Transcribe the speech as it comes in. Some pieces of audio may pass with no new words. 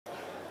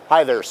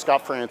Hi there,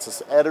 Scott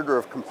Francis, editor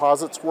of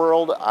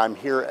CompositesWorld. I'm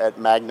here at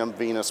Magnum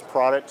Venus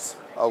Products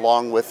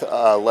along with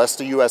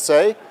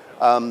LestaUSA.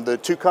 The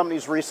two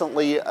companies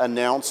recently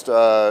announced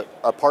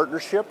a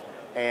partnership,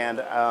 and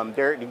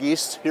Derek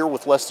DeGeest here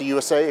with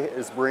LestaUSA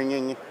is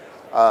bringing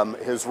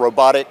his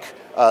robotic,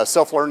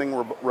 self-learning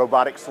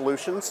robotic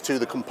solutions to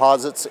the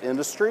composites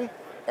industry.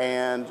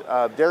 And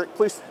Derek,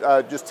 please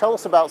just tell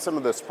us about some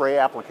of the spray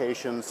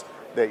applications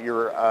that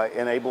you're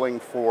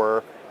enabling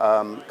for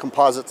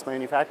composites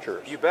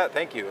manufacturers. You bet,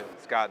 thank you,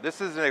 Scott.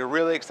 This is a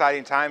really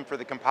exciting time for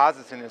the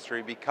composites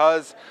industry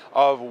because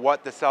of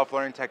what the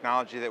self-learning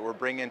technology that we're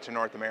bringing to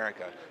North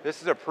America.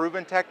 This is a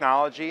proven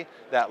technology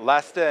that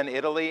Lesta in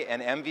Italy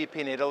and MVP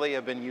in Italy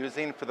have been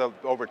using for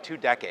over 2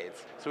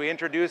 decades. So we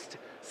introduced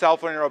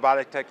self-learning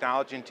robotic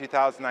technology in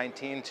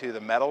 2019 to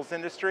the metals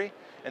industry,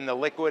 in the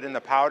liquid and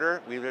the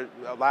powder.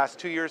 Last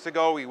 2 years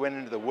ago, we went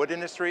into the wood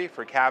industry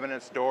for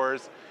cabinets,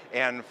 doors,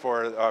 and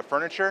for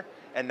furniture.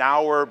 And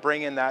now we're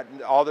bringing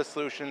all the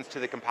solutions to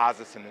the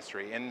composites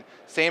industry. And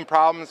same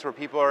problems where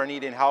people are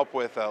needing help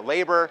with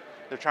labor.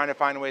 They're trying to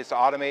find ways to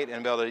automate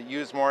and be able to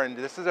use more. And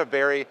this is a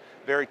very,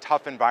 very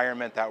tough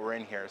environment that we're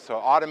in here. So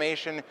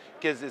automation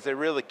is a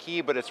really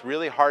key, but it's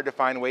really hard to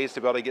find ways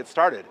to be able to get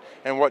started.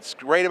 And what's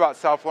great about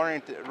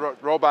self-learning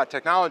robot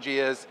technology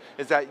is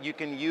that you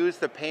can use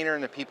the painter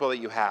and the people that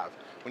you have.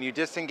 When you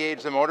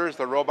disengage the motors,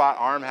 the robot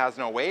arm has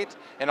no weight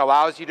and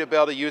allows you to be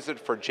able to use it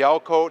for gel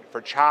coat, for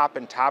chop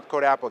and top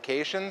coat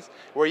applications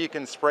where you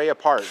can spray a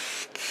part.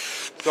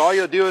 So all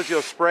you'll do is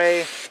you'll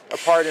spray a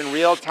part in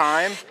real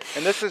time,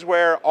 and this is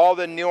where all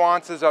the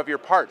nuances of your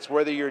parts,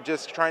 whether you're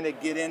just trying to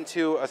get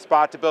into a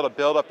spot to be able to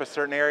build up a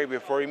certain area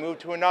before you move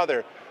to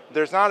another.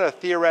 There's not a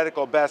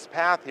theoretical best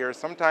path here.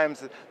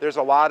 Sometimes there's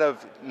a lot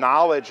of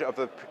knowledge of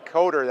the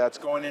coder that's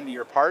going into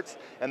your parts,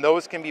 and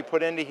those can be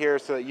put into here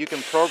so that you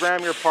can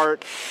program your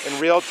part in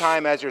real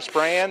time as you're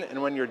spraying,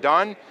 and when you're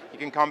done, you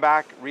can come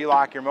back,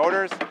 relock your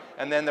motors,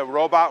 and then the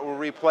robot will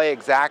replay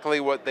exactly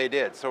what they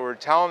did. So we're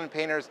telling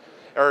painters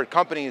or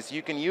companies,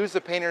 you can use the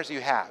painters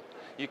you have.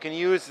 You can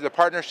use the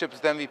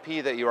partnerships with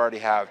MVP that you already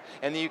have,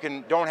 and you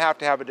don't have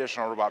to have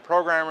additional robot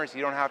programmers,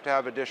 you don't have to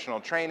have additional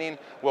training.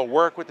 We'll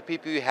work with the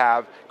people you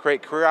have,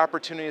 create career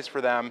opportunities for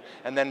them,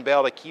 and then be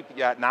able to keep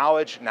that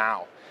knowledge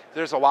now.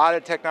 There's a lot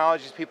of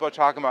technologies, people are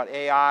talking about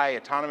AI,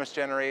 autonomous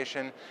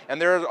generation, and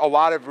there's a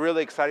lot of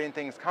really exciting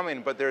things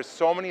coming, but there's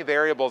so many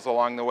variables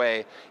along the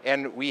way,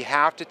 and we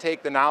have to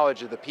take the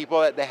knowledge of the people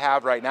that they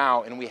have right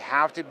now, and we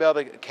have to be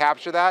able to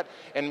capture that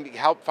and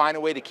help find a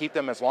way to keep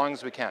them as long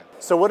as we can.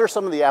 So what are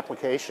some of the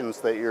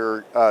applications that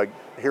you're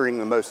hearing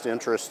the most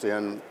interest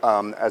in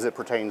as it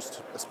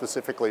pertains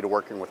specifically to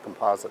working with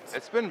composites?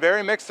 It's been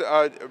very mixed,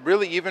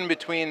 really even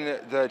between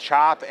the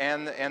chop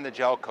and the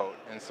gel coat.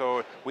 And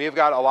so we've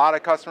got a lot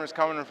of customers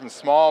coming from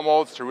small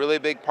molds to really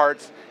big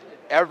parts.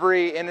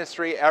 Every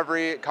industry,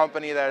 every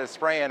company that is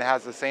spraying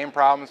has the same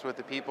problems with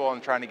the people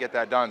and trying to get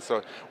that done.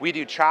 So we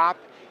do chop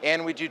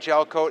and we do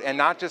gel coat, and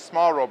not just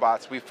small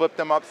robots. We flip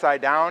them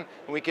upside down,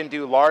 and we can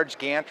do large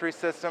gantry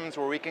systems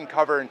where we can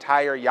cover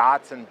entire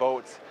yachts and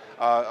boats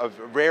of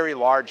very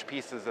large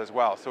pieces as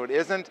well. So it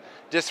isn't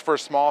just for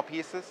small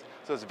pieces.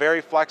 So it's very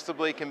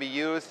flexibly can be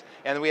used,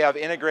 and we have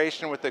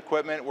integration with the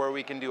equipment where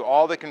we can do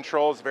all the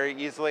controls very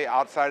easily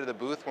outside of the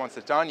booth. Once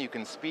it's done, you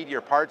can speed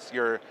your parts,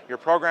 your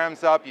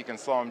programs up, you can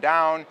slow them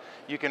down,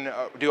 you can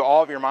do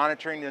all of your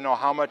monitoring to know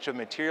how much of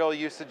material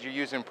usage you're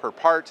using per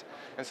part.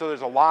 And so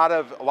there's a lot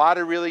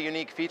of really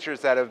unique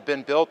features that have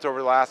been built over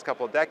the last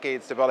couple of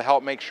decades to be able to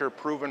help make sure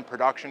proven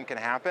production can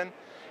happen.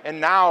 And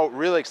now,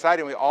 really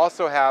exciting, we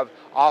also have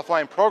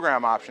offline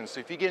program options. So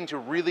if you get into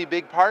really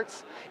big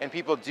parts and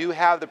people do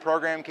have the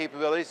program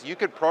capabilities, you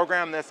could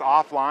program this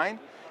offline,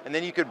 and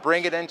then you could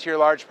bring it into your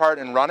large part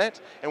and run it.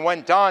 And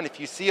when done, if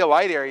you see a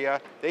light area,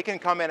 they can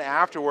come in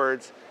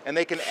afterwards and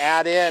they can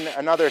add in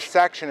another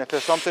section. If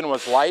there's something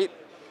was light,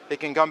 they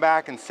can come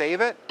back and save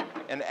it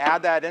and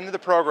add that into the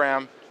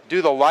program,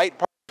 do the light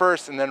part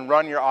first, and then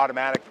run your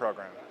automatic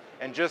program.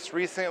 And just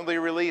recently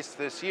released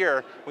this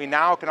year, we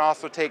now can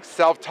also take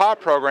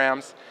self-taught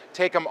programs,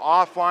 take them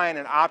offline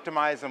and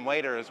optimize them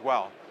later as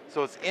well.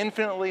 So it's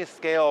infinitely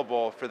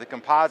scalable for the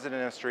composite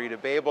industry to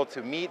be able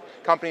to meet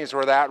companies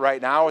where they're at right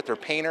now with their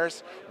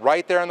painters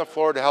right there on the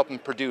floor to help them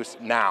produce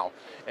now.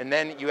 And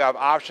then you have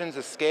options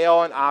to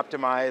scale and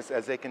optimize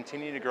as they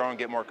continue to grow and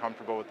get more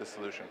comfortable with the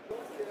solution.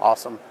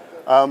 Awesome.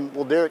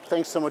 Well, Derek,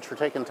 thanks so much for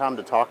taking time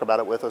to talk about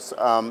it with us.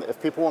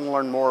 If people want to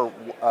learn more,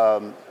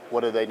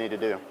 what do they need to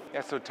do?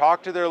 Yeah, so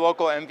talk to their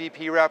local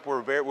MVP rep.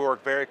 We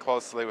work very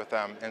closely with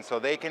them. And so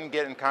they can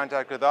get in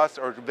contact with us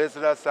or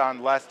visit us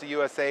on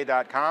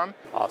LestaUSA.com.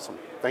 Awesome.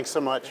 Thanks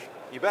so much.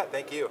 You bet.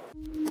 Thank you.